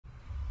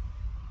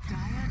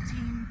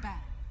team ban.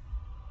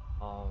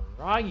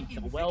 Alright,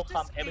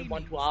 welcome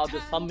everyone to our The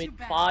Summit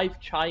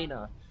 5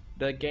 China.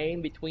 The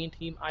game between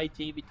Team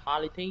IG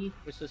Vitality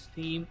versus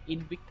Team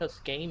Invictus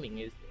Gaming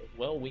is,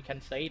 well, we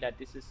can say that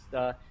this is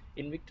the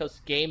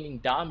Invictus Gaming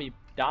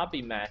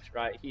derby match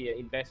right here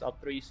in best of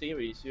 3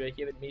 series. You are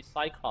here with me,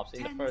 Xyclopzz,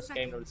 in the first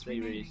game of the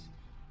series.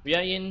 We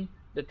are in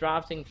the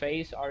drafting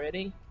phase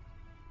already.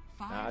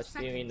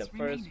 Still in the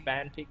first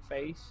band pick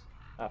phase.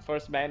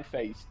 First band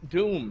phase.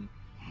 Doom.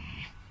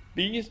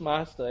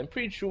 Beastmaster. I'm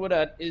pretty sure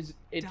that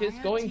it is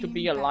going to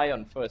be a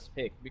Lion first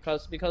pick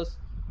because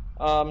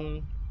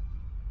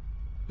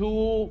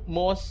two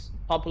most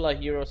popular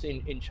heroes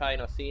in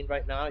China scene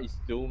right now is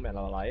Doom and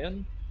a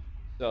Lion.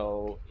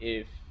 So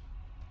if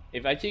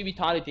IG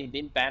Vitality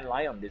didn't ban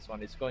Lion this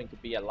one, it's going to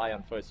be a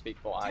Lion first pick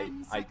for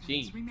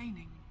IG.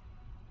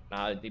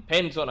 Now it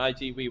depends on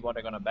IG.V what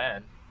they're gonna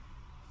ban.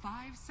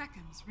 5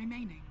 seconds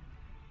remaining.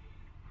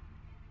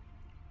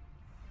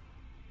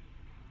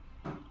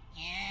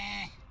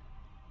 Yeah.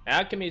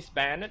 Alchemist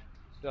banned,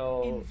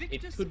 so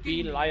Invictus it could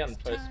be Lion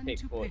first pick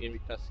for pick.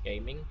 Invictus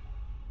Gaming.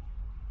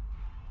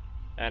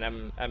 And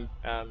I'm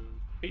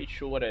pretty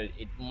sure that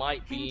it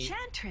might be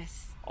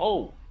Enchantress.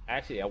 Oh,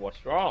 actually I was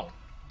wrong.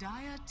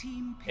 Dire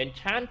team pick.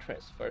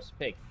 Enchantress first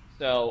pick.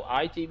 So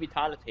IG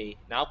Vitality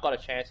now got a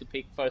chance to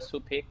pick first to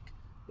pick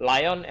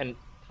Lion and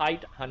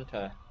Tide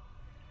Hunter.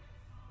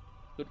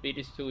 Could be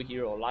these two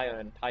heroes. Lion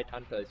and Tide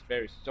Hunter is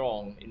very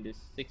strong in this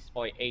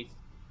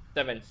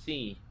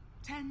 6.87C.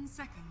 10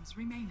 seconds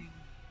remaining.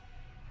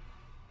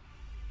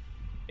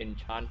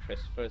 Enchantress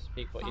first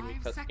pick for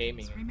Invictus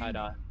Gaming and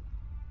remaining.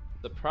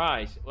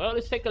 Surprise. Well,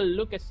 let's take a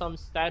look at some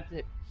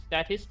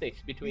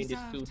statistics between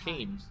these two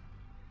teams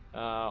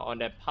on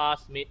their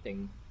past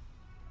meeting.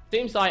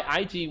 Seems like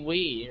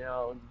IG.V,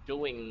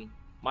 doing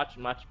much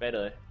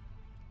better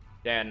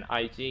than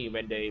IG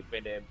when they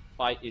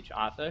fight each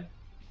other.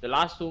 The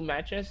last 2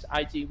 matches,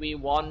 IG.V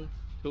won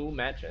 2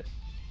 matches.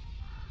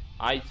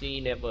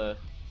 IG never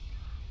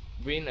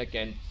win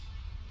against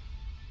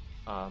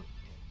where's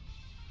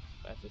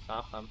the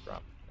sound come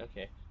from?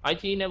 Okay,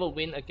 IG never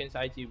win against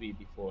IG.V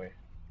before.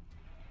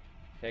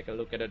 Take a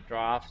look at the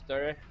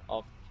drafter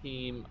of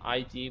Team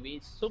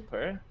IG.V.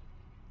 Super.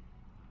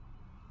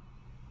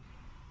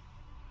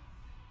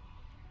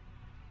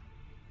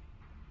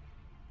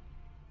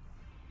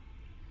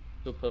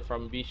 Super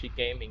from BC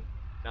Gaming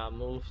now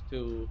moves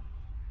to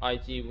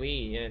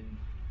IG.V, and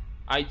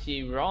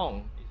IG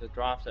Wrong is the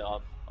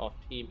drafter of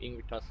Team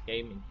Invictus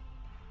Gaming.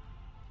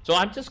 So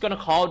I'm just gonna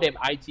call them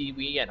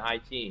IG.V and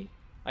IG.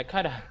 I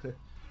kinda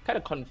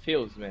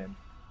confused, man.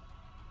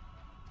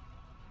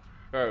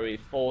 February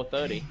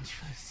 4:30.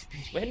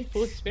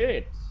 Vengeful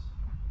Spirits.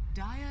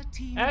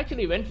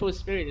 Actually, Vengeful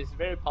Spirit is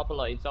very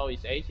popular in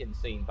Southeast Asian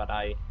scene, but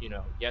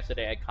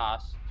yesterday I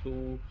cast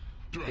two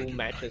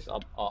matches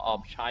of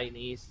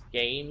Chinese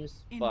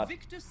games, but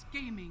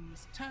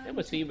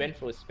never see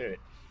Vengeful Spirit.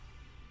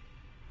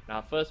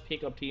 Now first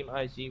pick of Team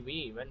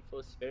IG.V,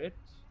 Vengeful Spirit,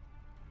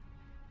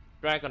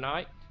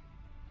 Dragonite.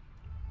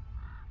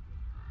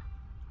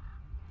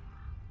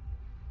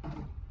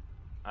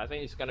 I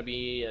think it's gonna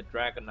be a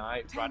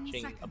Dragonite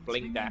watching a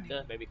Blink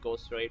Dagger, maybe go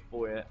straight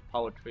for a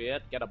Power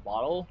Triad, get a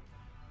bottle,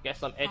 get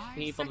some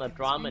HP from the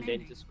drum, and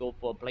then just go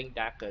for a Blink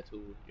Dagger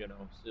to,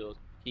 so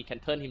he can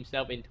turn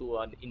himself into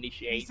an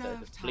initiator,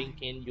 just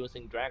blink in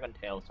using Dragon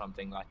Tail,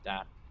 something like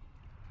that.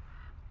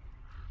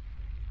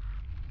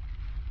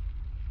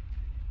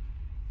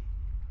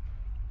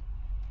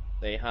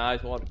 Say hi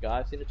to all the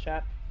guys in the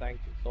chat.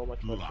 Thank you so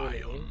much for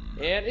tuning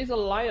in. And it's a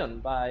Lion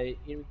by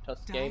Invictus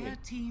Gaming.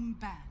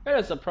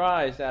 Very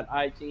surprised that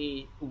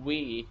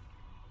IG.V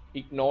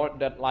ignored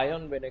that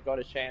Lion when they got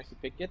a chance to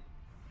pick it.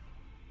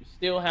 You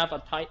still have a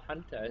Tide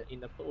Hunter in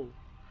the pool.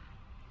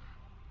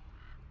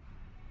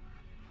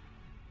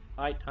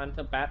 Tide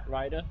Hunter, Bat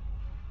Rider,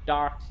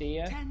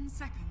 Darkseer. 10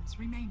 seconds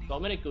remaining. So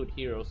many good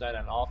heroes at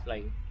an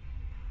offlane.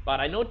 But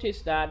I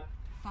noticed that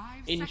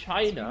in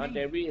China,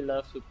 they really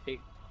love to pick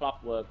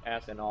Clockwork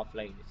as an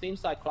offlane. It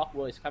seems like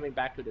Clockwork is coming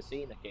back to the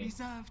scene again.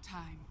 Reserve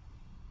time.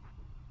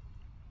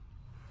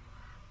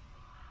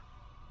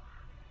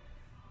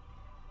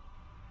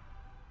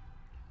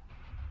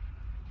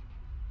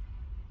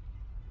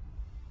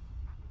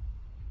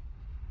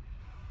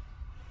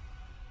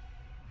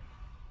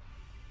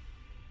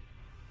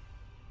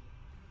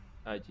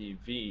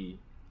 IG.V.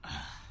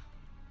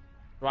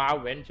 Trial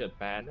Venture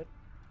banned.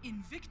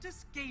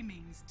 Invictus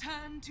Gaming's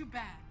turn to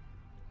ban.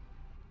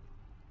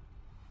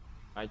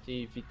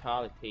 IG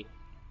Vitality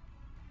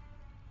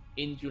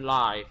in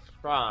July,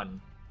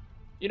 France.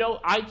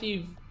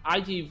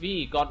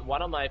 IG.V got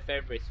one of my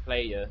favorite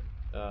players.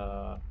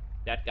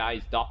 That guy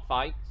is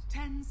Dogfight.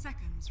 10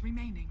 seconds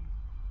remaining.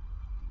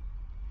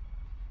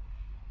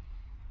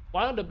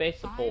 One of the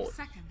best supports.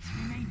 5 seconds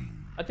remaining.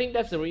 I think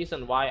that's the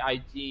reason why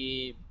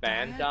IG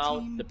banned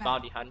out the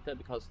Bounty Hunter,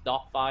 because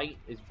Dogfight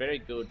is very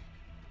good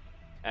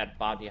at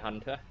Bounty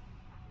Hunter.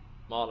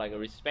 More like a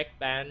respect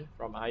ban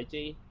from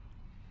IG.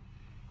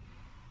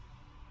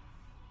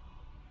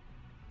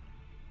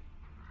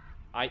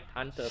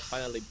 Hunter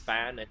finally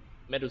banned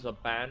Medusa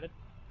banned.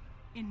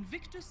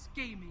 Invictus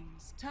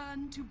Gaming's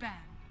turn to ban.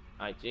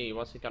 IG,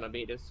 what's it gonna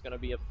be? This is gonna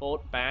be a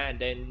 4th ban,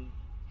 then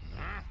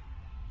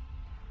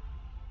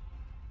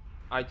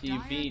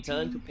IG.V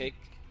turn to pick.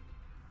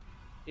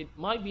 It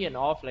might be an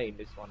off lane,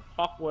 this one.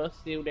 Clockwork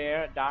still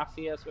there,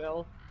 Darkseer as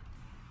well.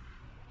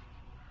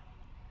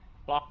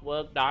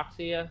 Clockwork,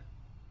 Darkseer,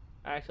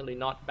 actually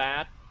not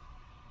bad.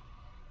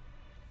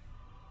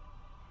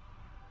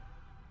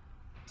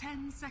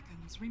 10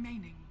 seconds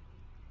remaining.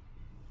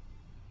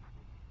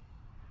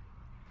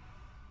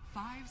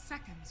 5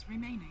 seconds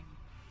remaining.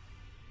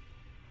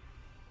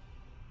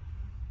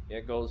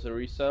 Here goes the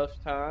reserve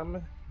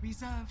time.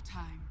 Reserve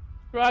time.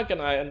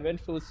 Dragonite and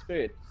Vengeful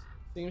Spirit.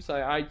 Seems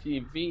like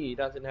IG.V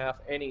doesn't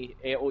have any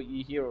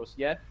AoE heroes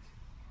yet.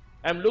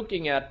 I'm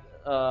looking at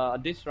a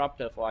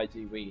disruptor for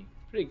IG.V.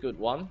 Pretty good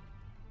one.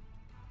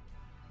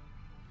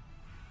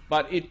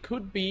 But it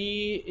could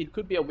be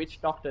a Witch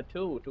Doctor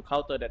too to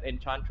counter that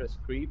Enchantress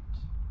creep.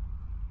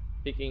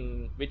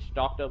 Picking Witch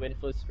Doctor,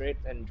 Vengeful Spirit,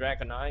 and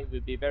Dragonite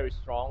will be very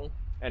strong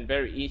and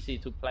very easy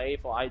to play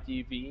for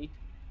IG.V.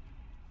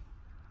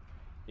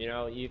 You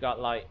know, you got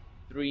like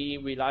 3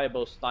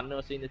 reliable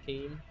stunners in the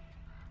team.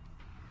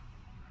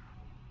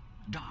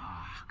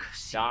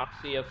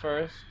 Darkseer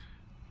first.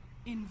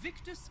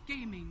 Invictus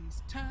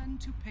Gaming's turn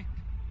to pick.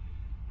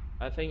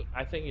 I think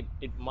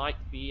it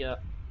might be a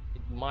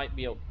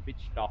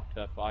Witch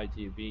Doctor for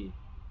IG.V.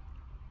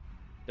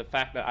 The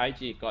fact that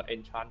IG got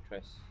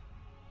Enchantress,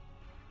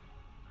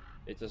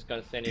 it's just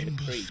gonna send it a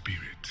creep.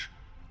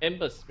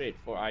 Ember Spirit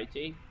for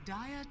IG.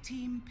 Dire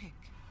team pick.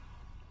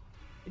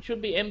 It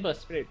should be Ember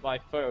Spirit by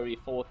Furry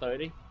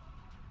 430.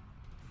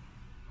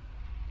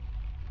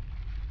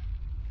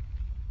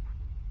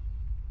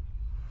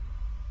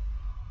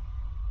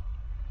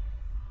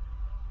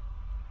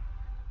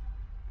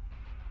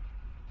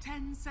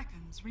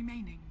 Seconds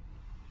remaining.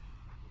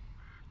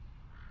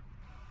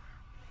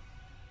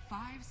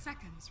 5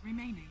 seconds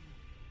remaining.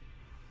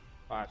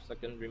 5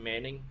 seconds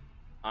remaining.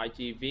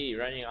 IG.V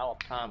running out of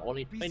time.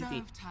 Only 20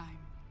 Reserve time.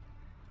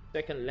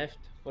 seconds left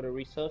for the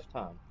reserve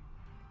time.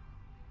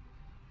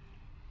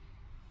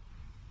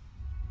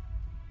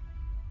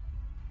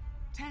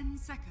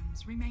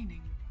 Seconds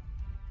remaining.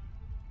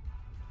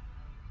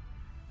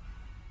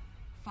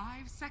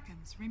 5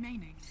 seconds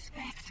remaining.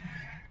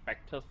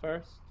 Spectre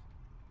first.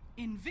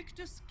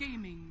 Invictus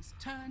Gaming's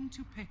turn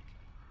to pick.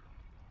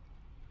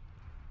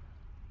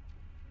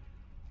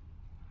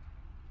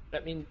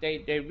 That means they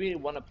really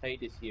want to play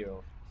this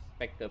hero,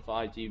 Spectre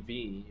for IG.V.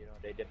 You know,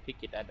 they pick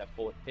it at the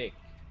 4th pick.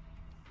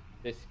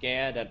 They're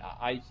scared that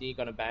IG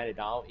gonna ban it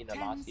out in the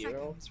last hero.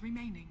 10 seconds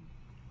remaining.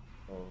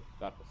 So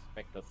got the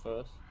Spectre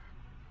first.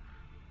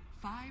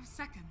 5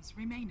 seconds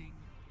remaining.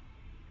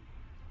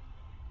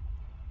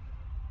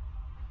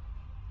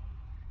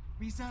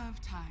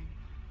 Reserve time.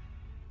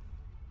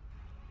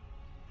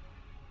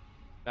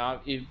 Now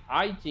if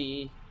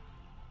IG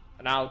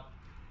now,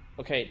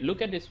 okay,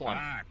 look at this one.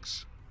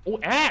 Axe. Oh,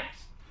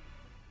 Axe!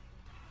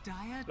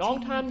 Dire Long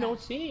team time no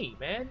back. see,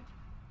 man.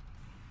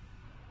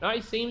 Now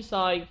it seems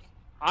like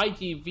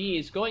IG.V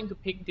is going to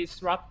pick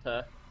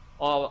Disruptor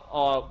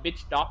or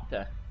Witch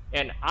Doctor,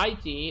 and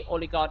IG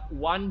only got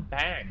 1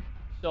 ban.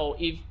 So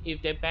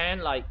if they ban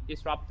like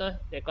Disruptor,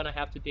 they're gonna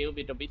have to deal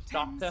with the Witch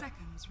 10 Doctor.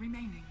 seconds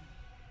remaining.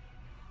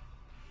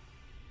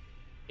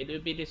 It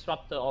will be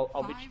Disruptor or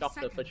Witch 5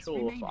 Doctor for seconds sure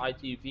remaining. for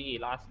IG.V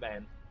last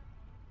ban.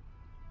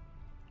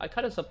 I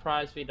kind of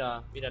surprised with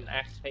an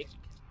Axe pick.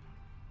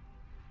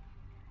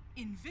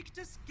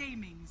 Invictus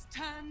Gaming's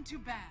turn to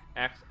ban.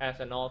 Axe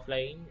as an off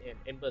lane and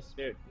Ember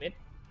Spirit mid.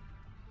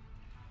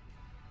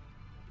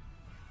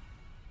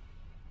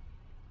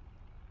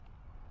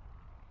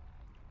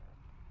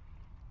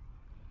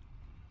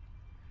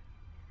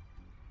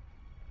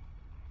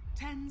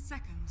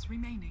 Seconds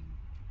remaining.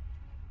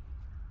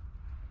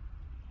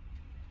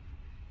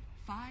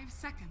 5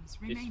 seconds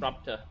remaining.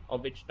 Disruptor or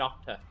Witch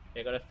Doctor.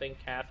 They're gonna think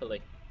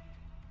carefully.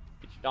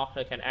 Witch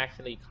Doctor can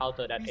actually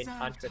counter that Reserve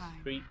Enchantress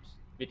time. creeps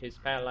with his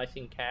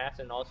paralyzing cast,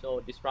 and also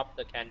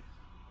Disruptor can,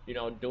 you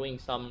know, doing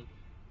some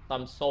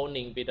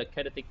zoning with a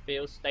kinetic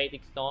field,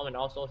 static storm, and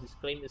also his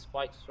claim is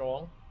quite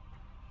strong.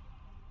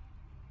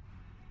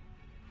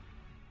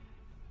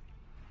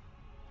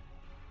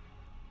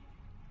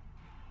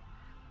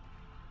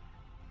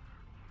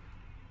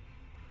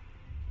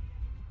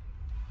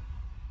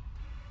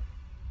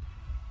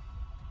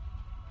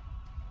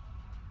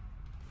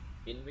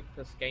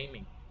 Invictus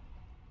Gaming.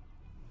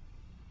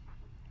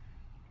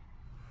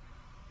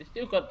 They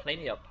still got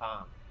plenty of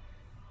time,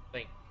 I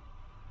think.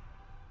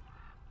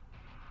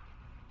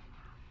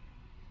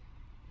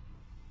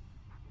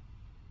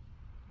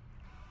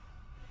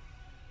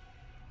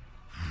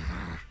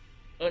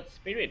 Earth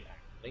Spirit,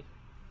 actually.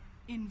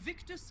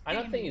 Invictus I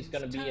don't think it's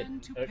Gaming's gonna be turn an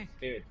to Earth pick.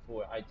 Spirit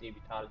for IG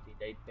Vitality.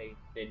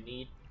 They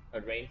need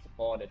a range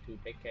supporter to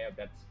take care of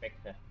that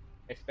Spectre,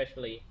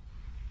 especially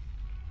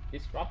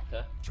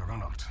Disruptor.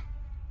 Juggernaut.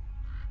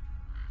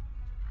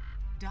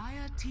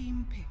 Dire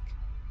team pick.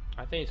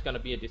 I think it's gonna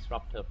be a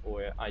Disruptor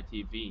for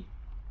IG.V.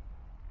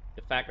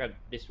 The fact that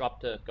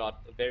Disruptor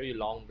got a very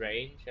long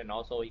range, and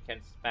also he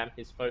can spam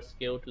his first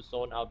skill to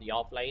zone out the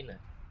off lane.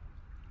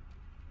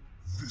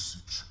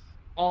 Visage.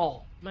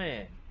 Oh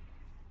man,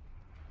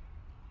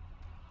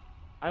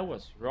 I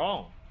was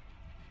wrong.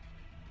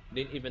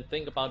 Didn't even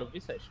think about the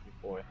Visage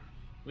before.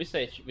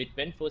 Visage with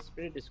Vengeful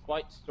Spirit is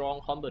quite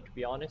strong combo, to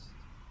be honest.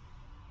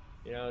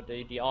 You know,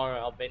 the aura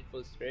of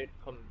Vengeful Spirit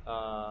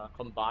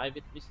combined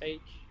with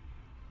Visage,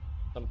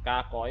 some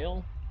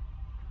gargoyle.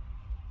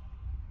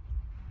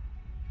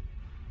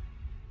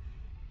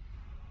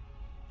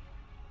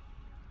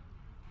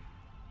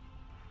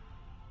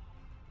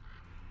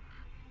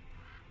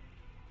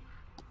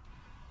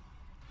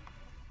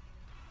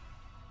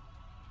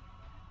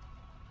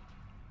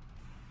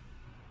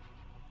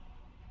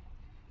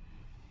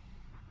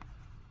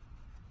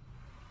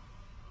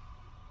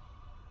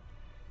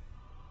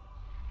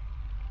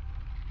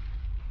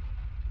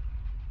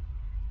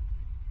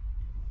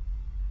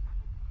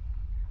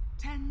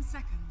 Ten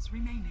seconds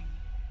remaining.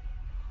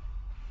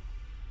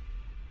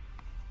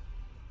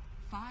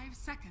 5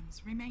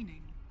 seconds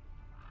remaining.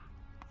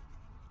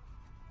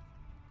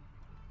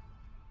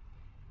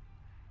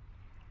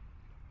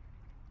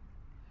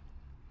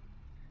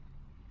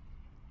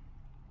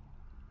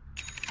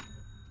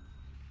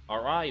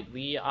 Alright,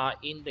 we are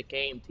in the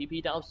game.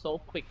 TP down so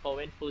quick for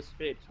Vengeful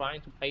Spirit,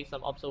 trying to play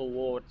some observer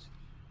wards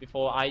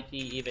before IG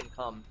even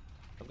come.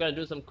 I'm gonna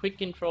do some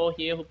quick intro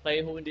here who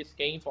play who in this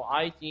game for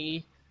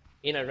IG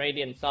in a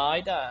Radiant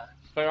side.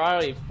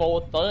 Ferrari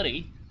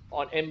 430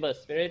 on Ember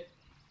Spirit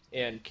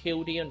and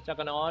QD on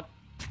Juggernaut,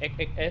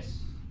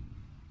 XXS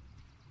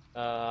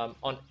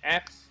on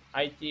X,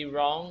 IG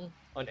Wrong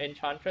on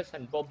Enchantress,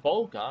 and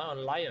Boboga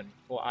on Lion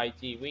for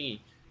IG.V.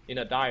 In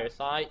a dire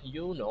side,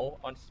 Yuno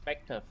on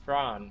Spectre,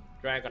 Fran,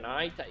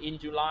 Dragonite, in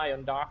July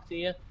on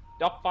Darkseer,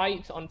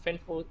 Dogfight on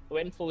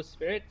Vengeful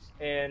Spirits,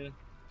 and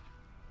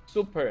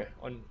Super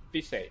on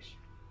Visage.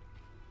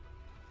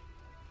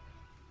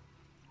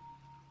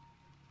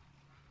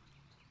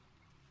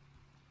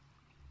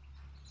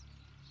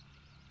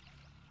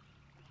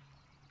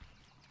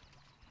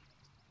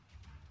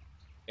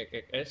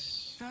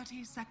 XXS.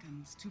 30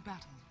 seconds to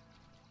battle.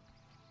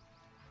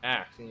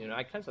 Axe, you know,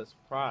 I kind of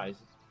surprised.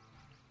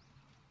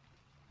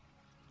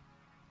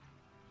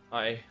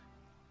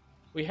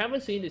 We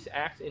haven't seen this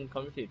axe in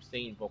competitive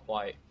scene for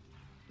quite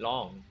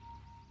long.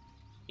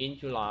 In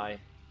July,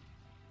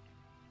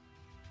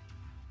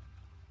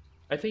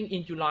 I think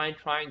in July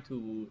trying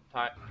to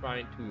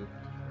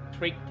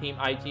trick Team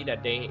IG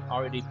that they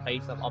already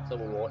played some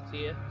observer wards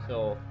here,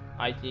 so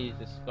IG is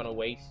just gonna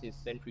waste his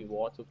sentry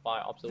ward to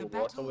fire observer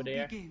wards over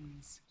there.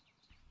 Begins.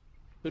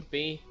 Could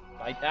be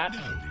like that.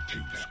 Now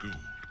recluse gold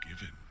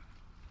given.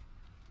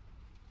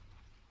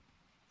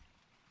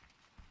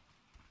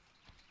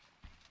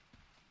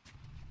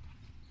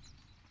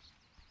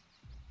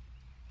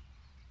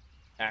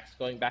 Axe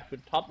going back to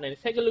the top lane.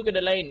 Let's take a look at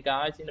the lane,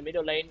 guys. In the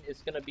middle lane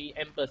is gonna be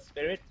Ember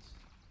Spirit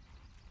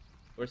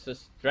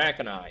versus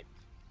Dragonite,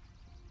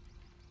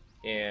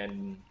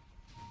 and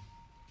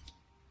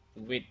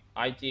with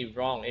IG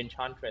Wrong,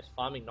 Enchantress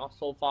farming not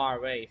so far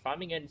away,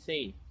 farming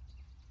NC.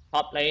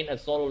 Top lane, a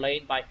solo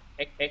lane by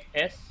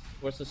XXS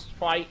versus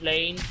Strike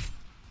lane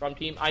from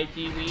Team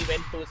IG.V,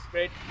 Vengeful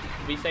Spirit,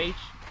 Visage,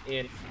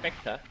 and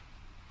Spectre.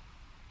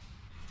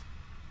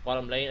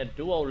 Bottom lane, a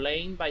duo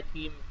lane by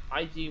Team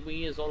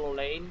IG.V, a solo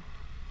lane.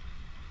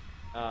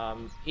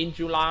 In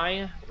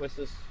July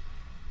versus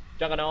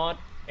Juggernaut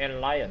and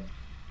Lion.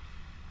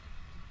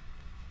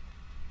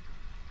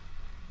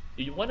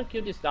 If you want to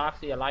kill this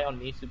Darkseer, Lion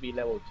needs to be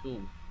level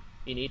 2.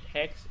 He needs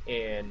Hex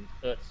and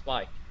Earth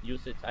Spike.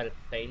 Use it at the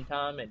same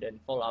time and then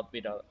follow up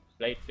with a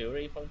Blade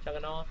Fury from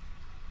Juggernaut.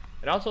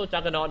 And also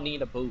Juggernaut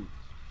need a boost.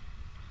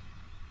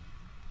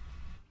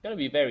 It's gonna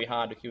be very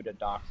hard to kill the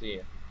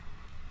Darkseer.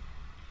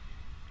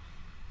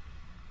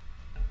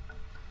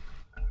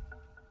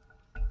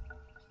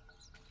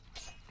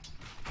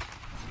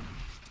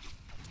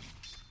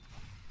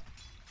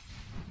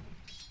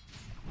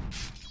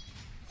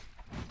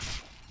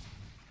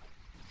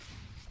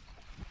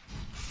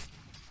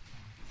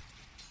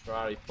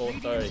 Ferrari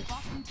 430.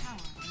 Bottom tower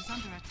is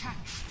under attack.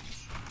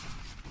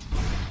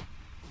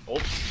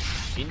 Oh,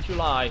 in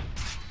July.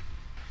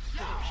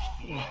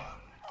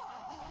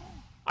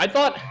 I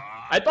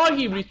thought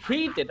he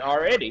retreated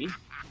already.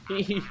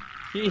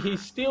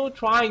 He's still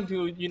trying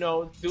to, you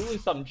know, do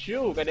some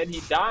juke, and then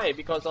he died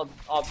because of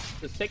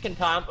the second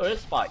time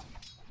Earth Spike.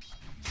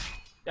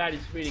 That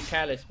is really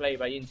careless play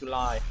by In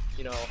July,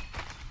 you know,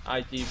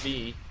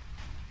 IG.V.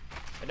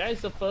 And that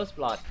is the first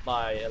blood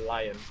by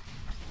Lion.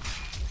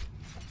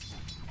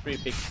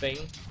 Pretty big thing.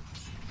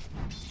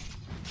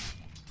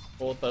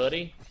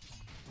 430.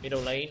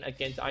 Middle lane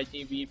against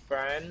IG.V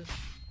Fran.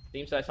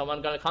 Seems like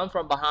someone gonna come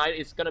from behind.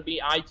 It's gonna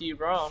be IG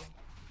Wrong.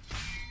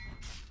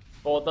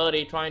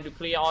 430 trying to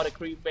clear all the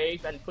creep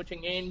waves and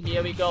pushing in.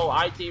 Here we go.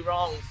 IG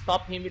Wrong.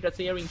 Stop him with the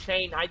searing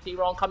chain. IG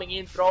Wrong coming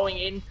in, throwing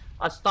in.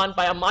 A stun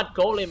by a mud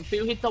golem.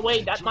 Few hits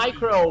away. That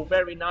micro.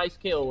 Very nice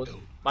kill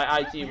by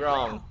IG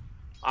Wrong.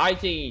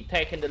 IG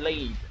taking the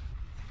lead.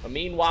 But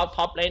meanwhile,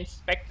 top lane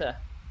Spectre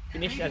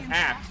finished an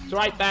axe.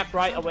 Strike back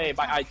right away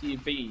by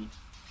IG.V.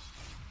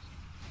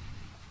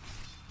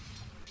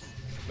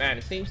 Man,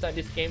 it seems like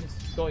this game is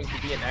going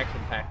to be an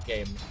action-packed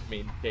game. I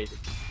mean, they're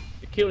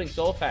killing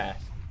so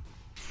fast.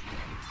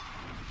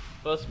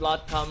 First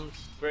blood comes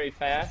very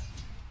fast.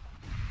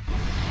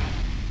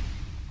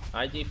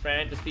 IG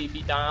friend, the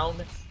CP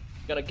down.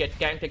 Gonna get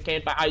ganked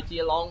again by IG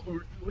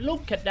along.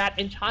 Look at that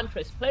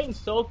Enchantress playing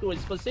so good.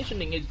 His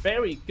positioning is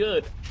very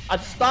good. A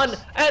stun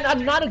and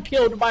another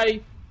kill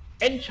by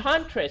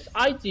Enchantress.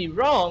 IG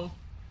wrong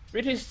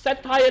with his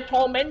Satire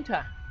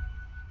Tormentor.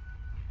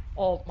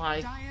 Oh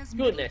my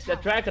goodness, the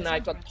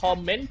Dragonite got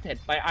tormented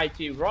by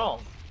IG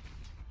wrong.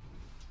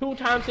 2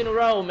 times in a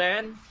row,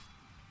 man.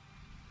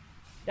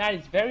 That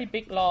is very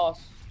big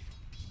loss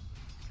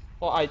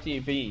for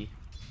IG.V.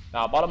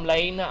 Now bottom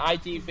lane,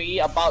 IG.V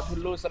about to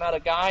lose another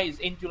guy. Is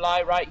in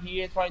July right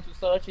here trying to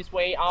search his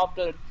way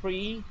after the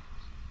tree.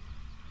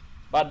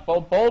 But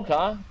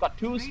Boboka got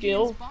 2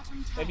 skills.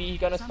 Maybe he's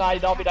gonna start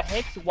it off with a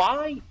Hex.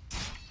 Why?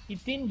 He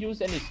didn't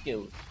use any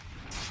skills.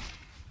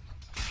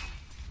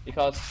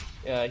 Because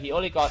he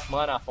only got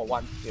mana for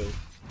 1 skill.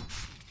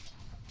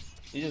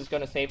 He's just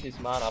gonna save his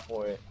mana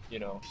for it, you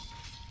know,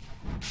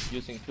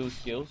 using 2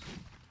 skills.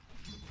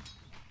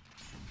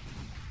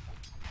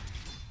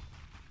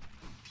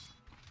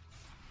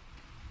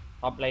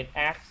 Top lane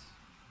Axe,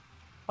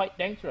 quite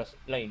dangerous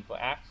lane for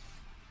Axe.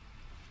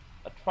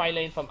 A tri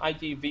lane from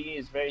IG.V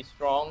is very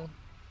strong.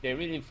 They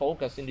really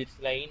focus in this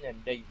lane, and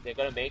they're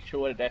gonna make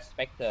sure that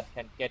Spectre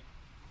can get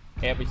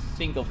every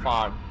single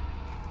farm,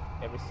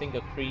 every single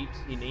creeps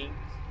he needs.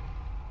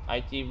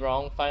 IG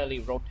wrong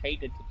finally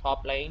rotated to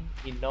top lane.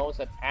 He knows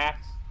that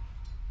Axe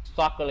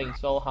struggling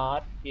so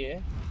hard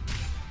here.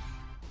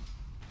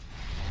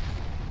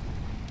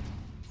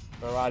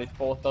 Mirage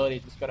 430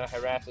 just gonna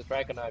harass the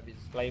Dragonite with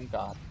his Flame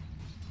Guard.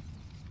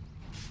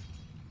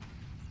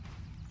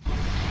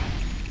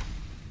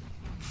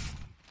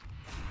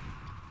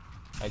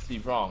 I see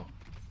wrong.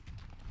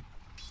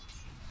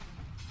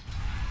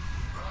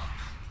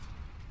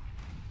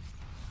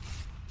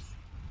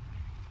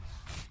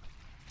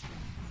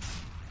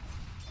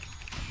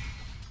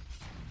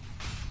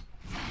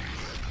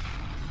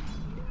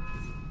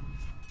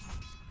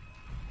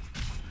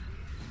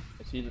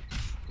 I see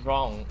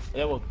wrong.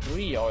 Level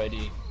 3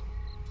 already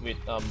with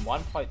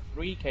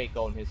 1.3k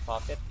gold in his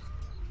pocket.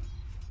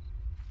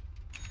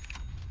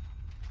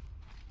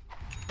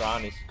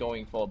 Brown is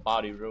going for a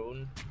body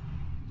rune.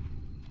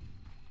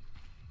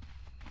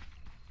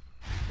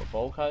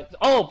 Boboka.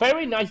 Oh,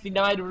 very nice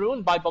denied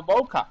rune by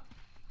Boboka.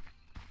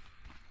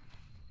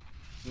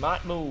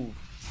 Smart move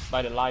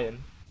by the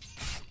Lion.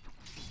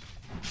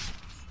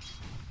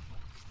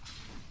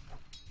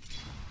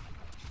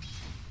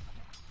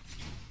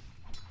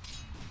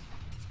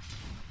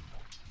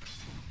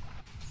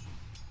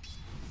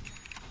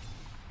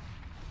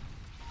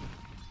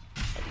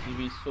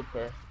 TV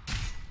super.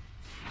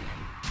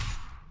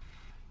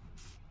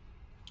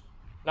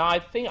 Now I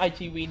think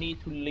IG.V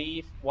need to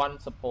leave 1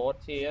 support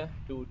here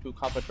to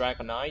cover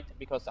Dragonite,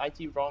 because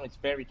IG wrong is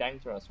very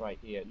dangerous right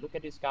here. Look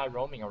at this guy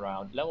roaming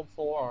around. Level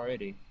 4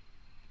 already.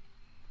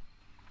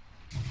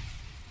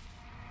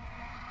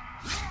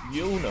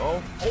 You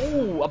know.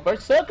 Oh, a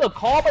Berserker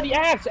call by the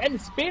Axe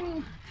and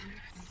spin.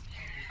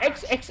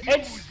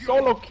 XXX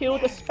solo kill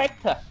the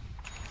Spectre.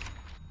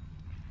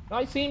 Now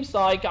it seems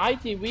like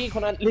IG.V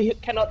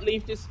cannot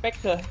leave this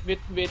Spectre with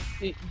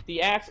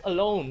the Axe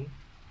alone.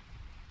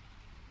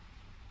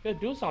 Could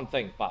do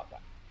something about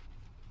that.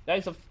 That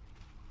is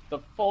the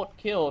 4th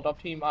kill of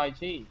Team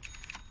IG.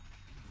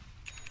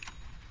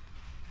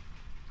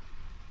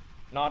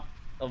 Not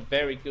a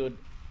very good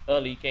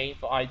early game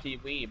for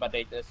IG.V, but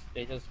they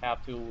just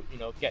have to, you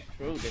know, get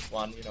through this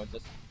one. You know,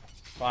 just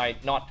try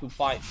not to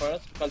fight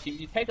first. Because if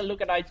you take a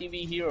look at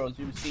IG.V heroes,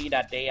 you see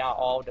that they are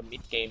all the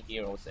mid game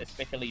heroes.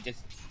 Especially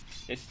this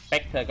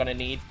Spectre gonna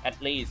need at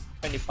least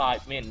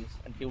 25 minutes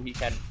until he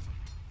can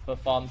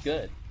perform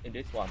good in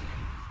this one.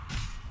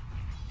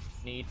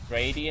 Need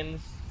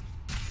Radiance,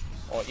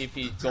 or if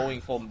he's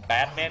going for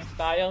Batman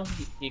style,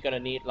 he gonna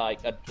need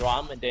like a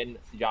drum and then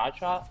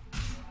Yasha,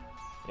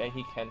 then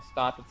he can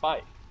start to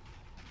fight.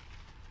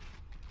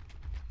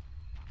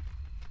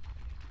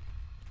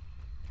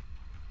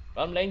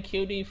 Bottom lane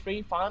QD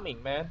free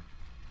farming, man.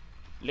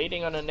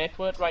 Leading on the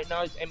network right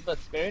now is Ember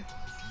Spirit.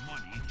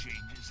 Money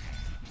changes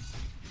hands.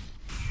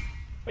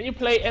 When you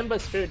play Ember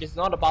Spirit, it's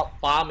not about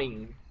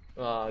farming,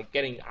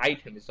 getting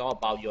items, it's all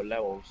about your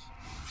levels.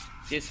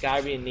 This guy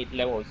really needs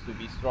levels to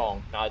be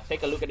strong. Now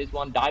take a look at this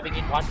one, diving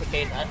in once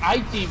again.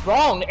 IG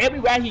wrong,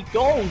 everywhere he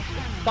goes,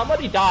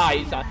 somebody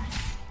dies.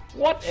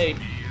 What a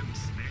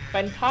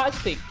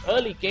fantastic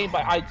early game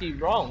by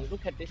IG wrong.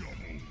 Look at this.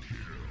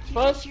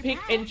 First pick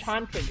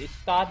Enchantress is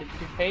started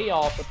to pay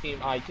off for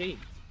Team IG.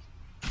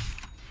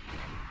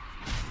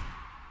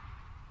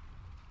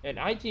 And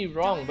IG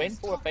wrong went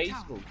for a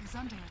Facebook.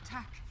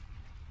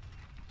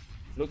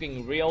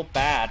 Looking real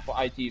bad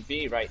for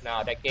IG.V right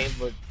now. That game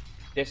was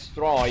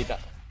destroyed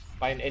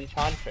by an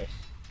Enchantress.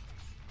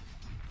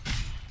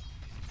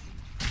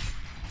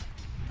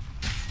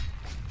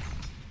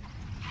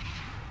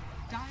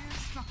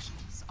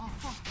 structures are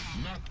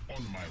fortified. Not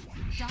on my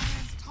watch.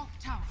 Dire's top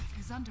tower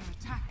is under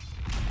attack.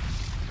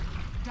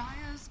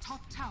 Dire's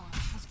top tower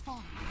has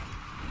fallen.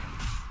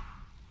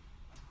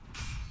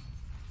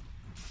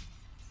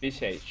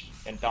 Visage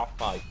and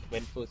Dogfight.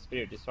 Vengeful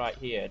Spirit is right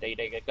here.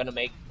 They're gonna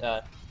make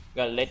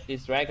gonna let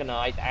this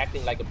Dragonite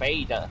acting like a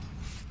beta.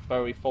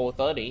 Furry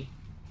 430.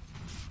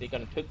 They're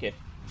gonna took it.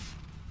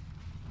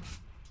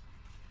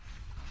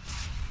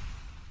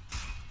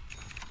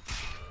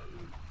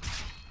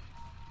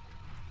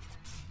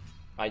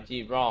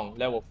 IG wrong,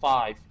 level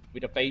 5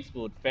 with a face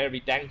boot, very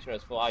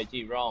dangerous for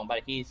IG wrong,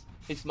 but his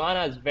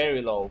mana is very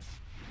low.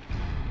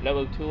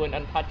 Level 2 and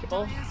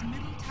untouchable. Dire's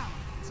middle tower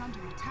is under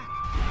attack.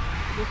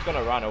 He's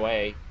gonna run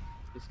away.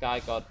 This guy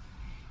got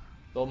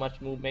so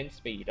much movement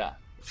speed.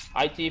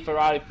 IG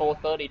Ferrari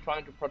 430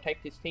 trying to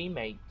protect his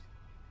teammate.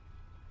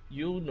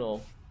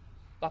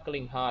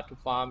 Struggling hard to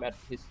farm at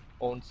his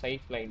own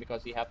safe lane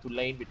because he have to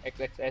lane with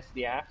XXS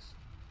the axe.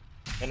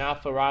 And now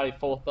Ferrari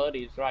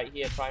 430 is right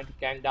here trying to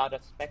gang down the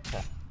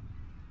Spectre.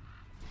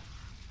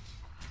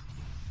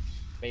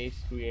 Base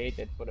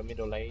created for the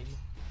middle lane.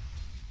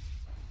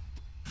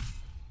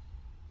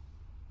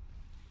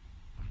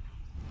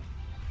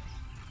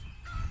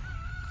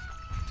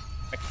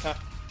 Spectre.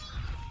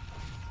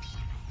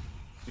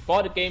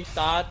 Before the game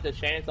starts, the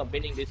chance of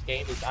winning this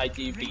game is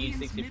IG.V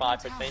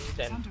 65%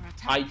 and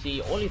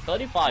IG only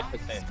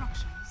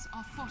 35%.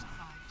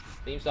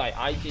 Seems like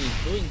IG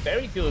is doing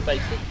very good, but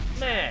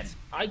man,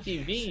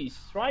 IG.V is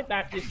right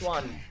back this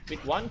one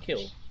with 1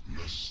 kill.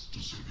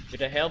 With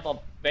the help of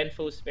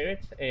Vengeful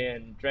Spirit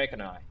and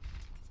Dragonite.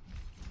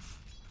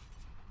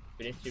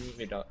 Finishing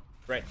with a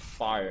Red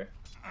Fire.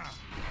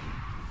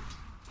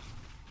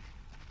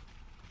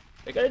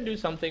 They're gonna do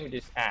something with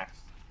this axe.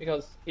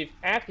 Because if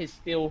axe is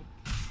still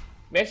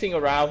messing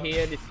around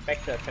here, this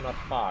Spectre cannot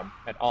farm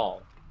at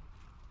all.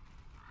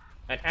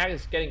 And axe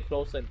is getting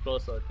closer and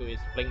closer to his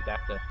Blink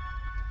Dagger.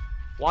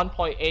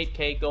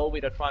 1.8k gold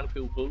with a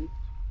Tranquil Boot.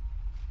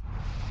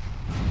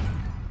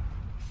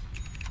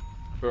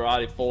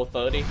 Ferrari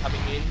 430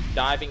 coming in,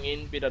 diving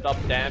in with a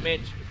double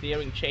damage,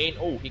 clearing chain.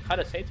 Oh, he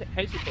kind of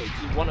hesitates,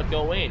 he want to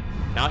go in.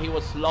 Now he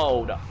was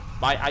slowed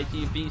by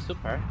IG.V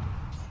Super.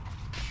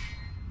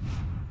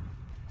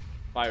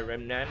 By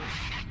Remnant.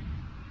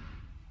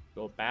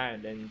 Go back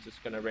and then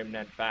just gonna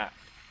Remnant back.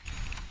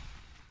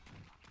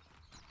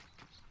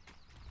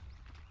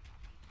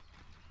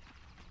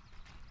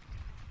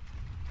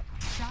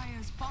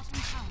 Dire's bottom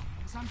tower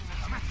is under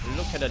attack.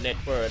 Look at the net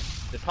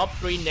worth. The top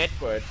 3 net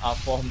worth are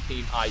from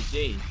Team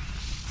IG.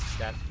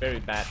 That's very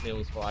bad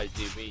news for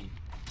IG.V.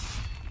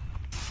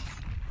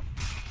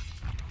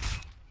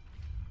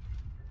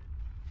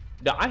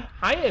 The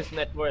highest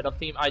net worth of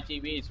Team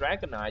IG.V is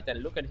Dragonite,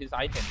 and look at his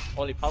items.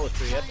 Only power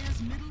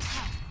 3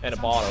 and a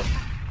bottle.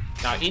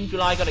 Now In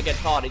July gonna get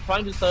caught. He's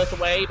trying to search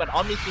away, but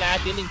Omni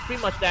Slash dealing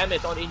pretty much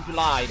damage on In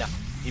July.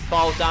 He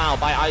falls down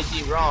by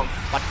IG wrong,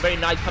 but very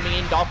nice coming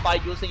in.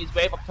 Dogfight using his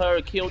wave of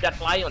terror, kill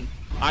that lion.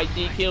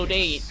 IG killed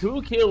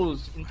 2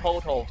 kills in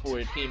total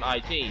for Team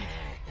IG.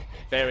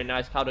 Very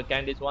nice counter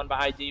gang this one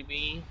by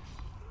IG.V.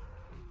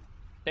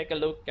 Take a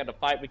look at the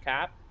fight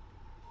recap.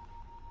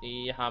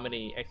 See how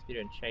many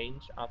experience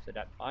change after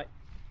that fight.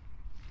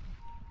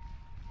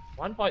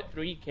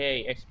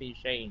 1.3k XP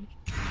change.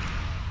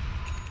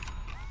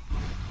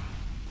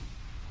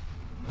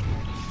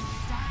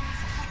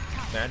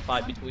 Man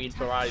fight between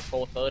Ferrari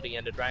 430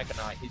 and the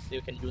Dragonite. He still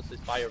can use his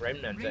Fire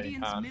Remnant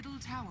anytime.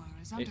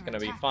 It's gonna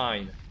be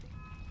fine.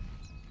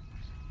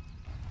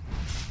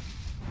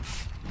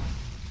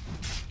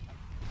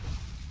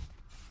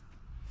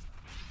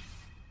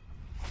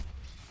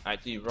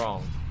 IG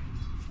wrong.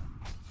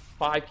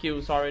 5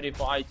 kills already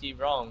for IG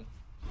wrong.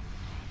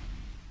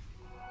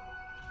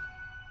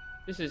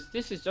 This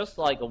is just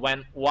like a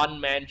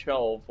one-man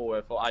show for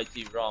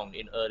IG wrong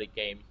in early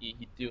game.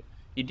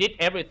 He did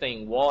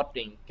everything,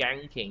 warding,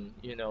 ganking,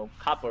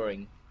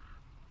 covering.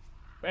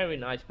 Very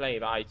nice play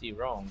by IG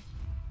wrong.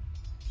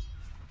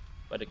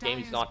 But the game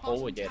is not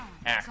over yet.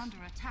 Axe.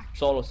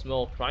 Solo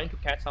Smoke trying to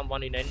catch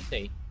someone in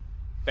NC.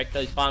 Spectre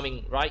is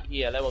farming right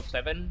here, level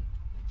 7.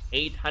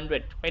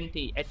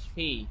 820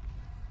 HP.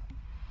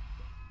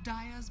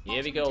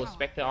 Here we go,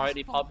 Spectre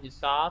already popped his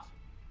staff.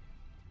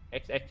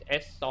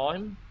 XXS saw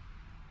him.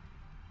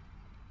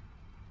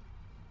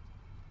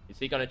 Is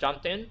he gonna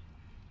jump in?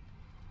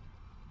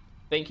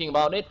 Thinking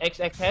about it,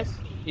 XXS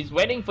is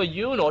waiting for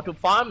to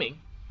farming.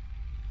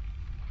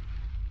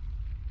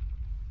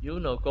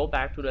 Go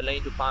back to the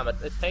lane to farm,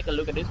 but let's take a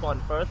look at this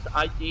one first.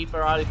 IG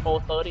Ferrari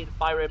 430 and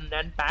Fire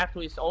Remnant back to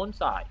his own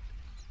side.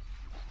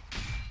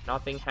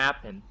 Nothing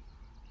happened.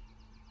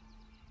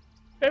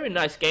 Very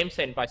nice game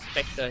sense by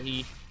Spectre.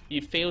 He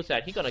feels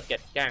that he's gonna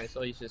get ganked,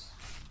 so he's just...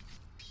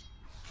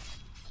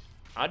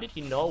 How did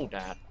he know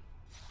that?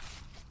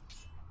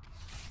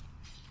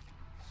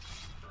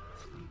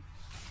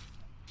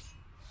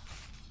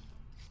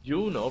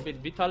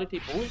 With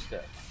Vitality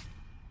Booster.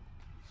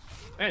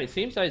 Man, it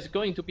seems like it's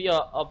going to be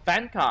a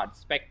Vanguard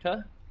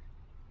Spectre.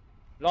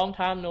 Long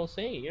time no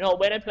see.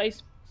 When I play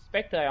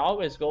Spectre, I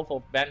always go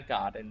for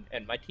Vanguard,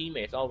 and my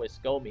teammates always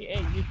scold me,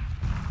 hey, you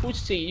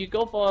Pussy, you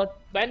go for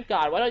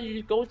Vanguard, why don't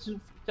you go to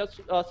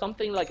just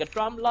something like a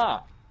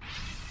Drumla?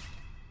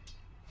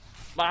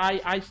 But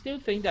I still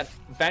think that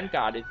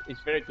Vanguard is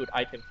very good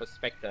item for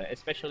Spectre,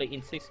 especially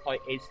in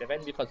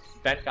 6.87 because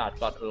Vanguard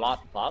got a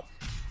lot of buffs.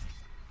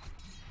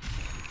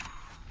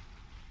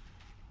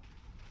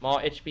 More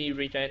HP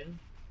regen.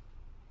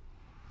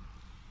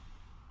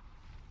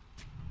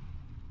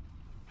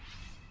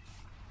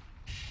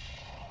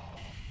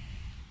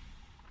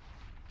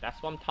 That's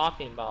what I'm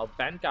talking about,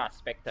 Vanguard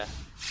Spectre.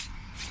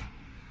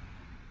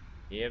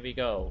 Here we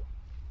go.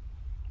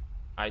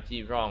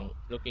 IG wrong,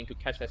 looking to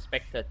catch a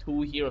Spectre.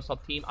 2 heroes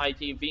of Team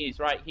IG.V is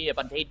right here,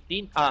 but they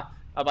didn't.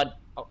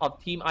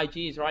 Of Team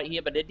IG is right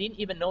here, but they didn't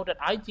even know that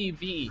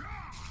IG.V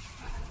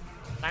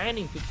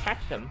planning to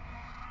catch him.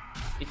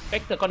 Is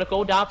Spectre gonna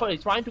go down for it?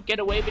 He's trying to get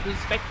away with his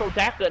Spectral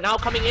Dagger. Now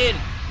coming in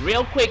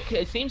real quick.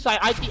 It seems like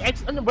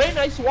ITX and a very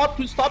nice swap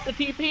to stop the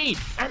TP,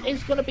 and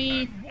it's gonna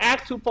be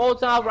Axe who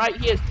falls out right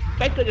here.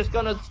 Spectre just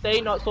gonna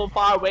stay not so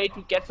far away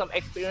to get some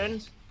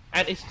experience,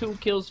 and it's 2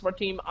 kills for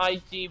Team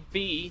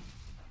IG.V.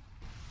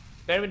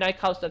 Very nice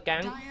counter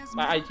gank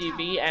by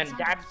IG.V, and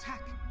that's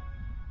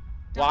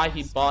why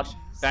he bought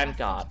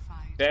Vanguard.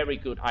 Very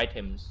good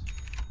items.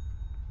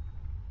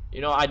 You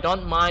know, I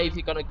don't mind if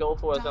he's gonna go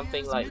for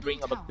something like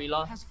Ring of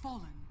Aquila,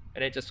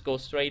 and then just go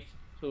straight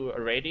to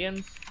a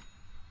Radiance.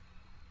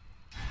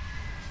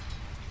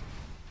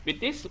 With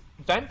this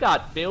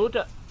Vanguard build,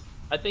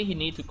 I think he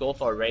needs to go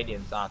for a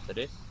Radiance after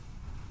this.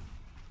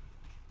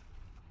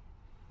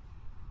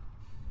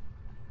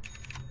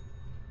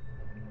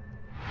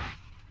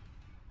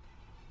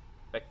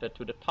 Vector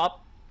to the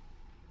top.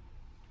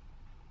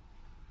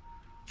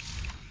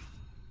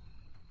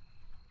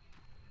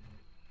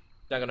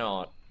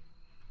 Juggernaut.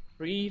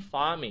 Free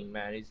farming,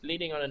 man. He's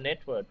leading on the net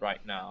worth right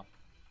now.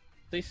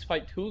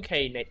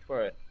 6.2k net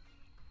worth.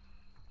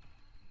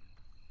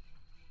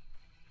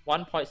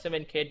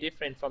 1.7k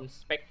different from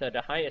Spectre, the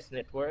highest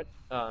net worth.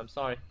 I'm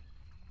sorry.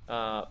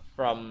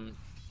 From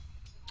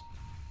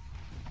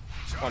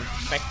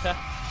Spectre.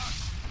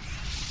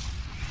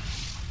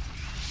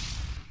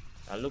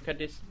 Now look at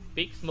this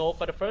big smoke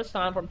for the first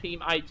time from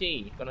Team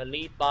IG. Gonna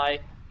lead by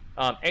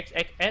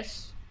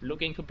XXS.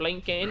 Looking to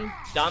blink in,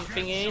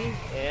 jumping in,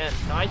 and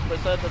nice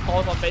berserker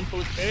call from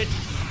Vengeful Spirit.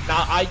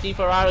 Now IG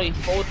Ferrari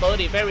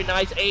 430, very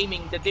nice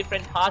aiming the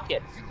different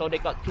targets. So they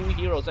got 2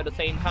 heroes at the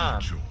same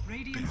time.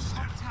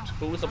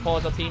 2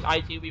 supports of Team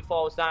IG.V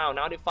falls down.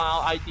 Now they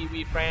found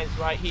IG.V friends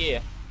right here.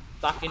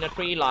 Stuck in a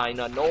tree line,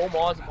 no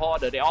more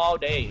supporter, they all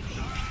dead.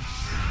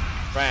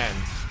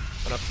 Friends,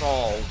 gonna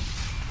crawl.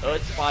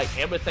 Earth Spike,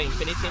 everything,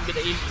 finishing with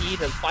the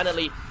impede, and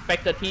finally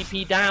Spectre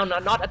TP down.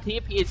 Not a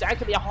TP, it's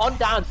actually a hunt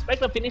down.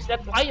 Spectre finished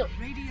that fight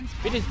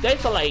with his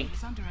Desolate.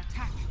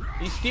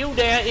 He's still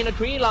there in a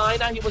tree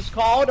line, and he was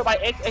called by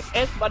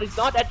XXS, but it's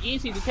not that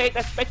easy to take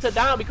that Spectre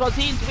down because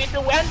he's with the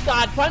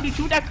Vanguard trying to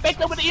shoot that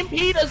Spectre with the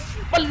impeders.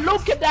 But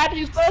look at that,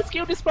 his first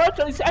kill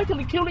dispersal is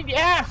actually killing the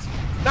ass.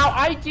 Now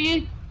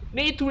IG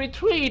need to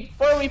retreat.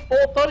 Furry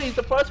 430 is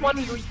the first one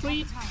to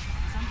retreat.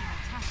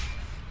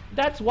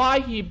 That's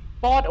why he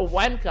bought a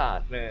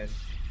Vanguard, man.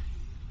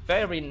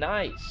 Very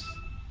nice.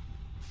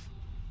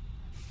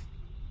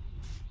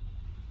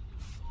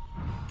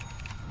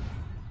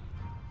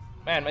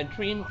 Man, my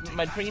dream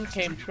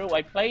came true.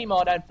 I play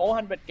more than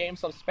 400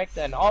 games of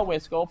Spectre and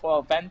always go for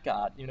a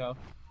Vanguard, you know.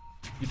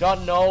 You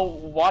don't know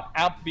what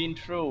I've been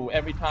through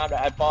every time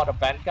that I bought a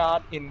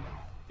Vanguard in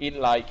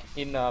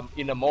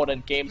a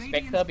modern game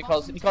Spectre,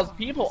 because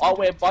people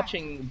always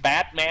watching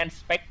Batman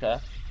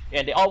Spectre.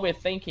 And they're always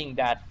thinking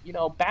that, you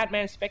know,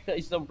 Batman Spectre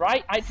is the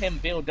right item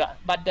build.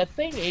 But the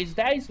thing is,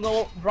 there is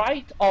no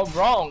right or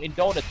wrong in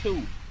Dota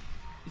 2.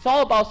 It's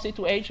all about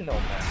situational,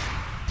 man.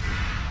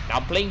 Now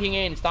blinking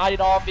in,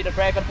 started off with a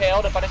Dragon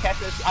Tail, but the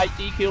catches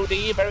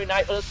IG.QD, very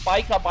nice Earth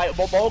Spike by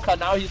Boboka.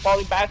 Now he's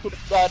falling back to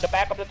the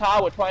back of the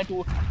tower, trying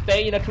to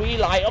stay in a tree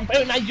line.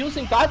 Very nice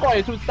using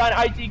Xyclopzz to stun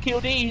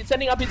IG.QD. He's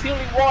setting up his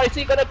healing wall. Is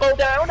he gonna go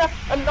down?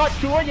 I'm not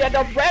sure yet. The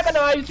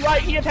Dragonite is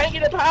right here,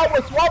 tanking the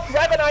tower. Swap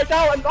Dragonite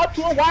down. I'm not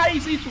sure why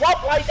is he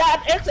swapped like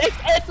that.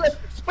 XXS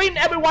spin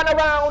everyone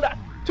around.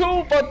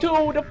 2 for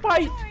 2. The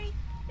fight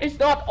is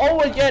not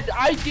over yet.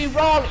 IG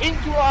wrong,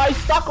 into eye,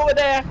 stuck over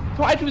there.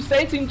 Try to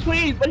save in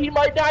trees, but he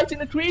might die in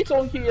the tree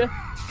zone here.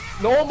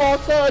 No more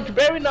surge.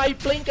 Very nice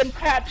blink and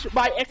patch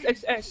by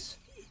XXS.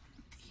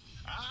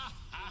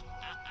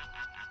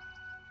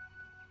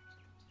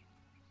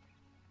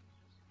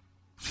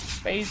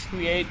 Space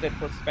created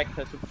for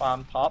Spectre to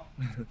farm top.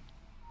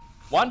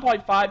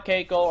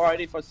 1.5k gold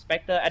already for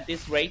Spectre at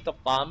this rate of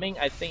farming.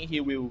 I think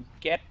he will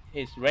get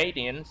his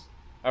Radiance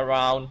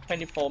around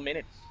 24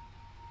 minutes.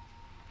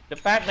 The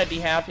fact that he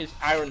have his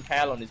Iron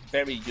Talon is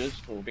very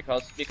useful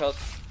because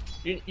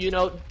you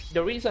know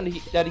the reason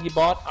that he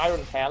bought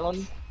Iron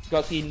Talon,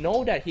 because he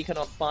know that he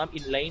cannot farm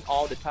in lane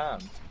all the time.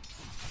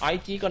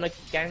 IG gonna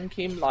gank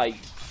him like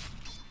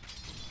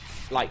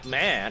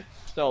mad,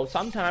 so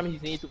sometimes he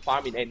needs to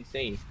farm in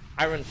NC.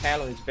 Iron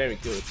Talon is very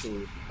good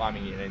to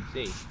farming in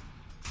NC.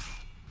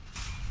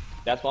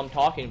 That's what I'm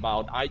talking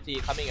about.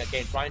 IG coming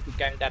again, trying to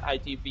gank that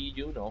IG.V,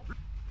 you know.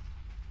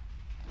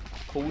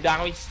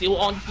 Cooldown is still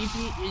on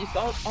TP, it's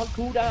on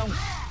cooldown.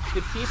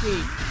 The TP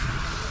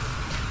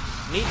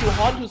need to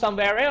hunt to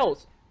somewhere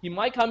else. He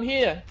might come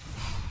here.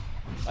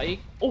 Like,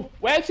 oh,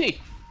 where is he?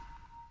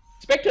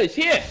 Spectre is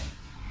here.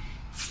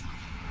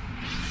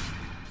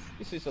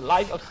 This is the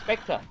life of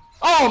Spectre.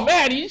 Oh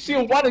man, he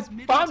still wanted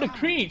to farm the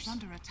creeps.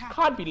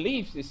 Can't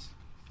believe this.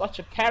 Such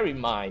a carry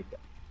mind.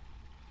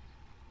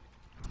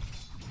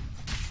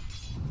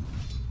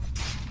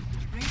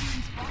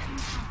 Radiant's bottom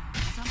tower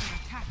is under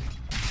attack.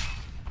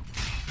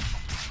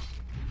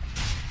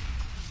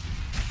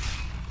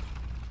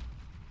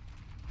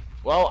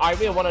 Well, I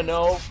really want to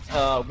know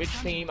which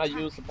team are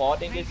you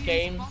supporting this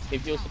game.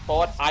 If you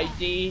support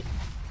IG,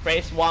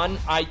 press 1,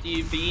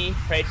 IG.V,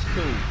 press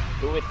 2.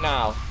 Do it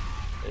now.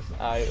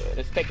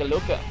 Let's take a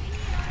look.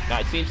 Now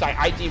it seems like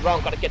IG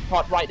wrong, gonna get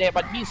caught right there,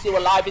 but he's still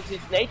alive. It's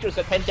his nature's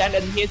a pendant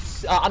and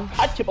he's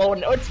untouchable.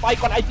 And Earth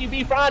Spike on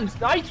IG.V France.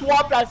 Nice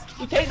swap,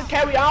 he takes the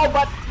carry out,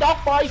 but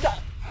Dogfight,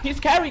 his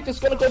carry is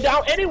gonna go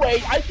down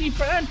anyway. IG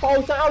France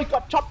falls out, he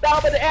got chopped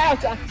down by the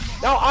ass.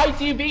 Now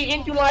IG.V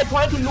into line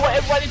trying to lure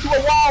everyone into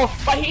a wall,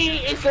 but he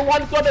is the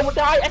one gonna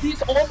die at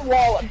his own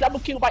wall. A double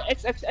kill by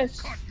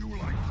XXS.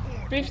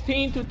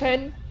 15 to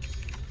 10.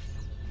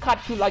 Cut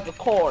you like a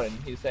corn,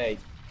 he said.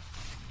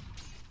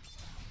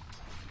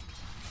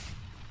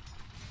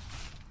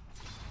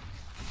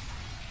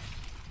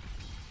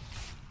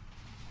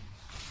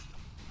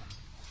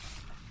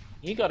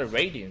 He got a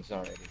Radiance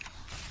already.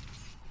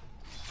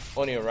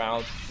 Only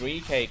around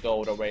 3k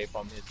gold away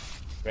from his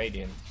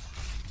Radiance.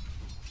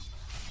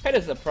 Kind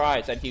of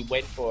surprised that he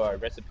went for a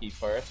recipe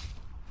first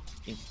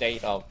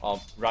instead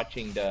of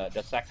rushing the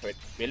sacred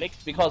relic,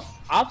 because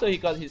after he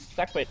got his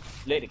sacred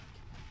relic,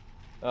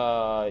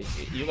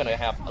 you're gonna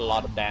have a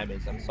lot of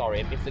damage. I'm sorry,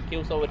 I missed the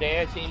kills over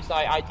there. Seems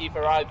like IG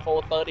Ferrari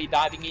 430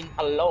 diving in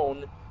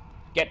alone.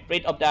 Get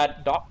rid of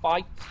that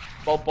dogfight.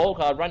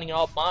 Boboka running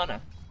out of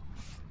mana.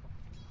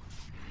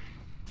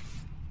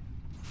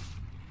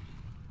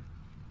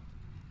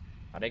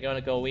 Are they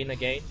gonna go in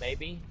again?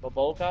 Maybe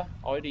Boboka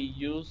already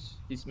used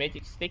his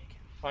magic stick,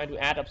 trying to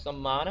add up some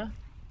mana.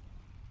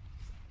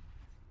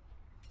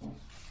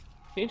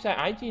 Seems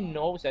like IG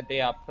knows that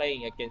they are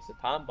playing against the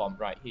time bomb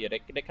right here.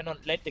 They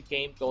cannot let the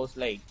game go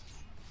late.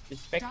 The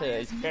Spectre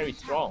is very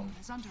strong,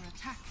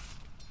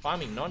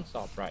 farming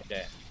non-stop right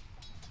there.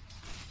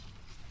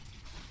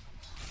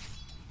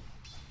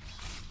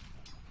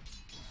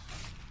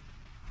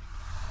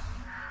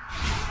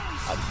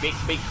 A big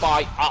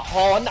fight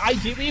on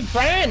IG.V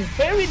friend.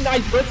 Very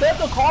nice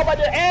berserker call by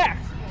the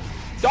axe.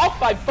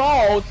 Dogfight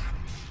falls.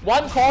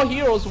 One core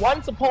heroes,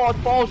 one support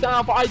falls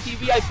down for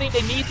IG.V. I think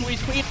they need to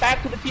retreat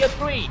back to the tier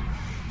 3.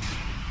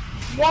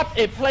 What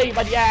a play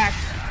by the axe.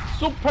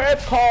 Superb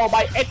call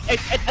by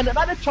XXS and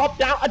another chop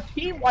down. A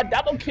team 1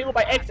 double kill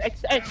by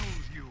XXS.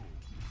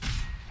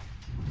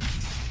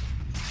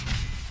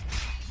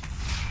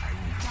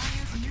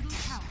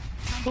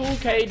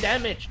 2k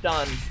damage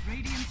done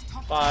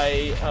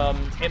by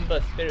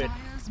Ember Spirit.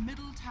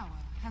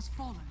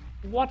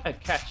 What a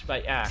catch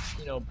by Axe,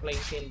 you know, playing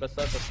in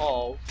Berserker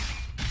Call.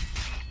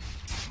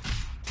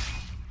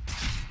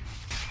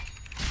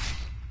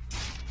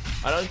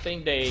 I don't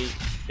think they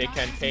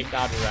can take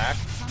out Rack.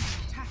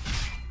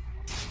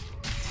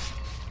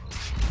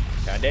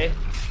 Can they?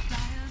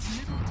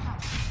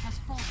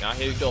 Now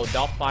here we go,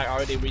 Dogfight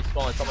already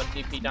respawned, someone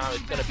TP down,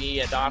 it's gonna be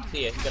a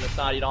Darkseer, he's gonna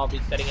start it off,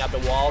 he's setting up the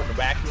wall, the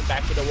Rack is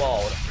back to the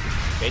wall.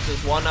 They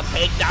just wanna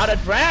take down a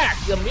Drag.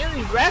 The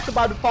million Drag's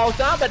about to fall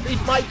down, but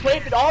it might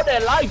trade with all their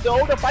life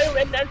though. The Fire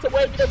Red lands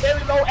away with a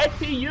very low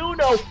SP, you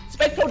know.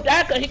 Spectral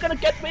Dagger, he gonna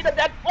get rid of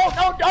that. Oh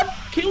no, don't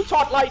kill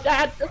shot like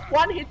that. Just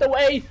one hit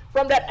away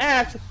from that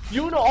axe.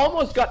 You know,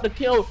 almost got the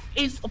kill.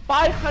 It's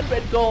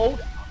 500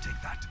 gold.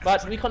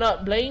 But we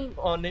cannot blame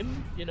on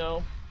him, you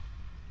know.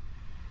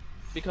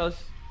 Because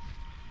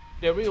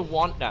they really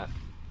want that.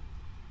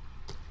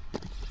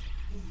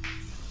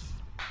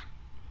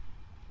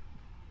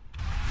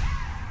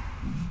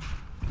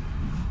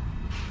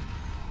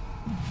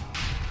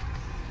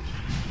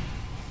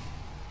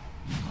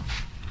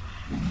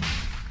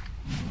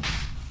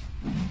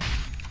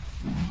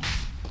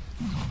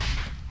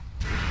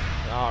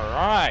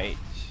 Alright.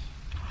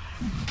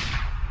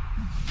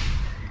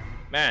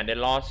 Man, they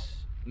lost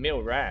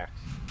Mill Racks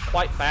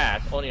quite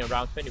fast, only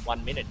around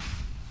 21 minutes.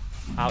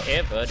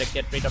 However, they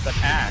get rid of the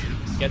tag,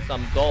 get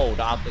some gold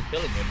after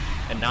killing him.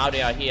 And now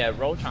they are here,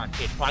 Roshan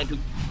kid, trying to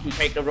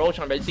take the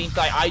Roshan, but it seems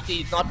like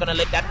IG is not gonna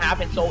let that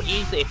happen so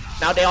easy.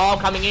 Now they're all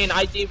coming in,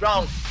 IG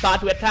wrong,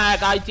 start to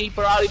attack, IG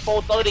Ferrari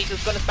 430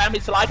 just gonna spam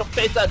his Light of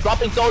Fist,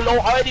 dropping so low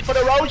already for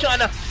the Roshan.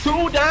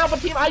 2 down for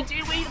team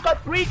IG.V,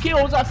 got 3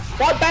 kills,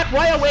 1 back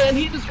right away, and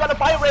he just got a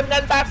Fire Rim,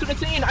 then back to the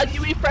scene,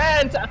 IG.V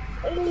friends.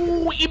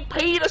 Oh,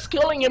 Impede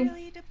killing him.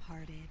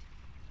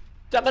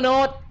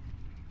 Juggernaut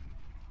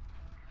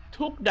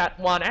took that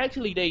one.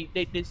 Actually,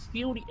 they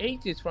steal the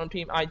ages from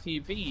team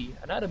IG.V.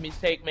 Another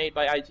mistake made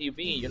by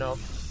IG.V, you know.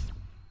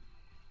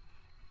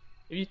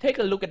 If you take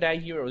a look at their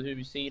heroes, you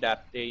will see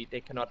that they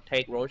cannot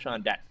take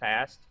Roshan that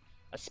fast.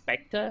 A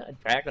Spectre, a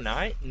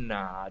Dragonite?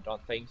 Nah, I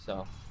don't think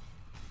so.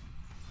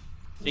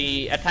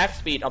 The attack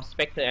speed of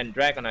Spectre and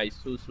Dragonite is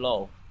too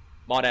slow.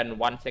 More than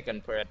 1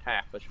 second per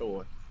attack for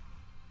sure.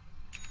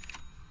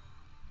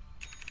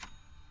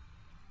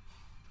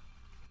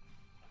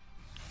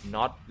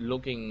 Not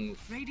looking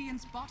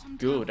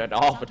good at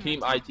all for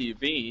Team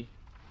IG.V.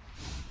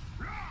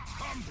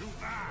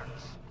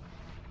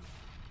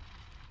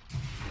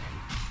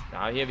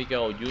 Now here we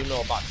go, you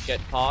know about to get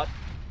caught.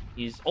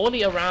 He's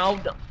only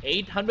around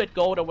 800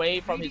 gold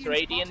away from his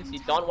Radiance. He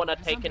don't want to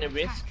take any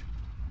risk.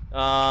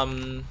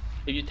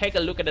 If you take a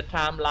look at the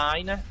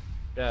timeline,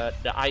 the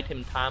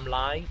item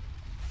timeline,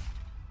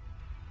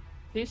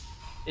 this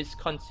is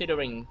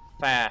considering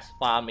fast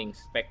farming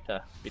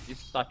Spectre, which is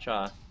such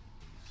a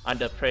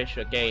under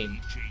pressure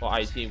game for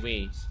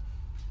IG.V.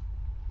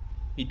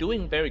 He's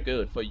doing very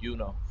good for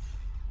Yuno.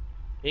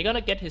 He's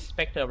gonna get his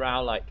Spectre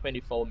around like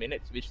 24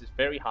 minutes, which is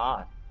very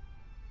hard.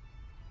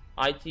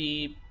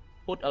 IG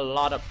put a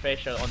lot of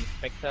pressure on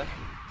Spectre.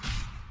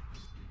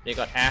 They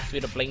got Axe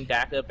with a Blink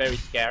Dagger, very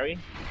scary.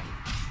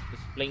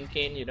 Just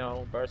blinking, you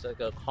know,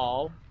 Berserker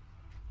call.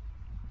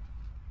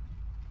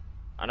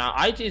 And now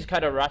IG is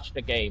kind of rushed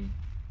the game.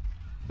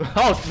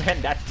 Oh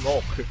man, that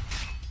smoke.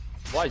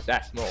 What is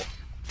that smoke?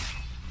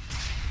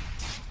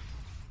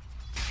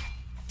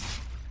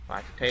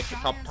 Right, to take the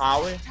top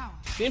tower.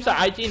 Seems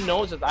like IG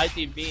knows that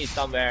IG.V is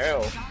somewhere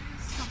else.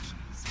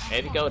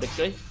 Here we go, the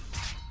cliff.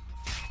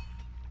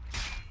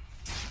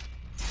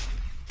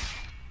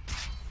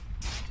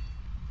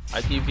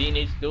 IG.V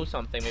needs to do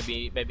something.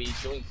 Maybe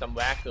he's doing some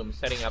vacuum,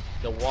 setting up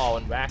the wall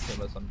and vacuum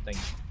or something.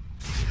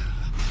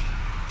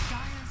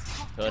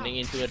 Turning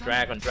into a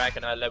dragon.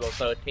 Dragon at level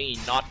 13,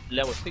 not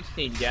level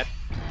 16 yet.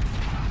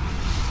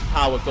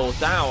 Power goes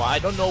down. I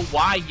don't know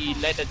why he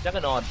let the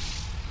Juggernaut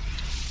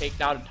take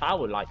down the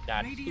tower like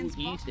that. It's too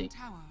easy.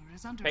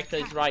 Spectre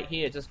is right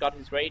here, just got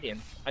his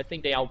Radiance. I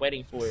think they are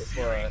waiting for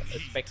a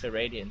Spectre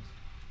Radiance.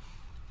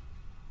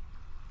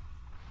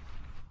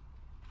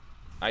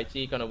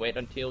 IG gonna wait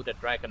until the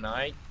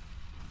Dragonite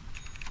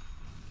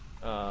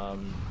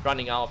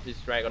running out of his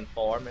dragon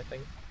form, I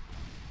think.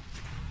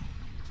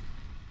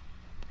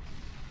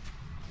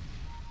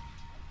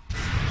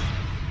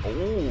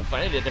 Oh,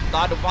 finally they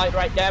start the fight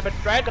right there, but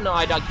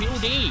Dragonite, the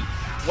QD.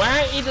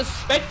 Where is the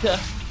Spectre?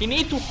 He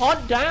needs to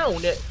hunt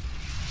down.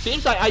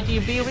 Seems like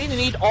IG.V really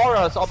need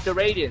auras of the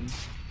Radiance.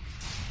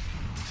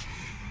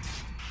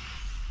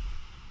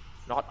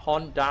 Not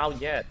hunt down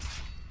yet.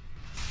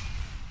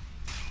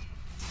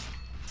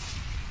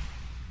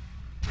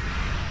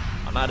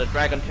 Another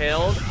Dragon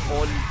Tail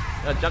on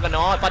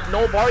Juggernaut, but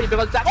no worry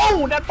because that.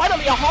 Oh, that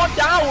finally a hunt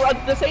down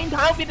at the same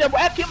time with the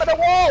vacuum at the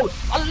wall.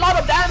 A lot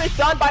of damage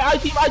done by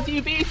Team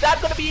IG.V. Is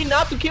that gonna be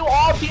enough to kill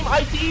all Team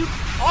IG?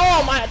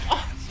 Oh my.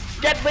 Oh,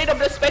 get rid of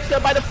the Spectre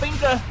by the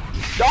finger.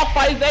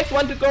 Dogfight is next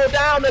one to go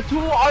down. The 2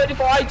 already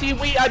for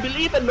IG.V. I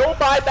believe that no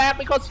buyback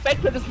because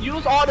Spectre just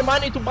used all the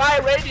money to buy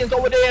Radiance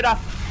over there.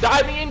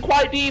 Diving in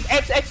quite deep.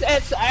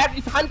 XXX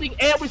is hunting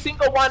every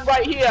single one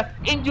right here.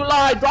 In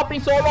July, dropping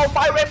solo.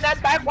 Fire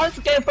Remnant back once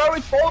again.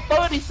 Furry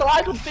 430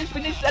 slide to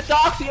finish that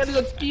Darcy and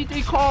the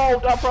GG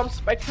called from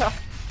Spectre.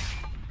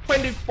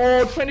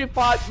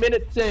 25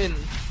 minutes in.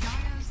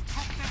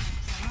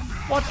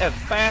 What a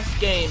fast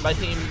game by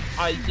Team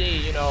IG,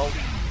 you know.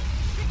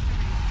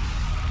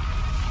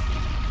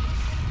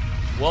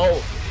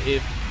 Well,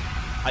 if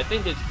I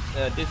think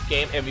this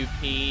game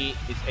MVP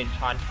is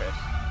Enchantress.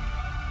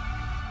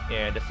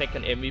 Yeah, the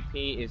second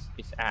MVP is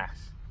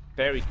Axe.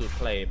 Very good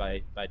play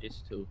by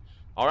these two.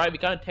 Alright, we're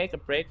gonna take a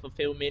break for a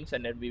few minutes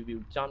and then we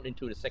will jump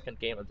into the second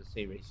game of the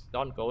series.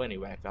 Don't go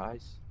anywhere,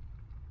 guys.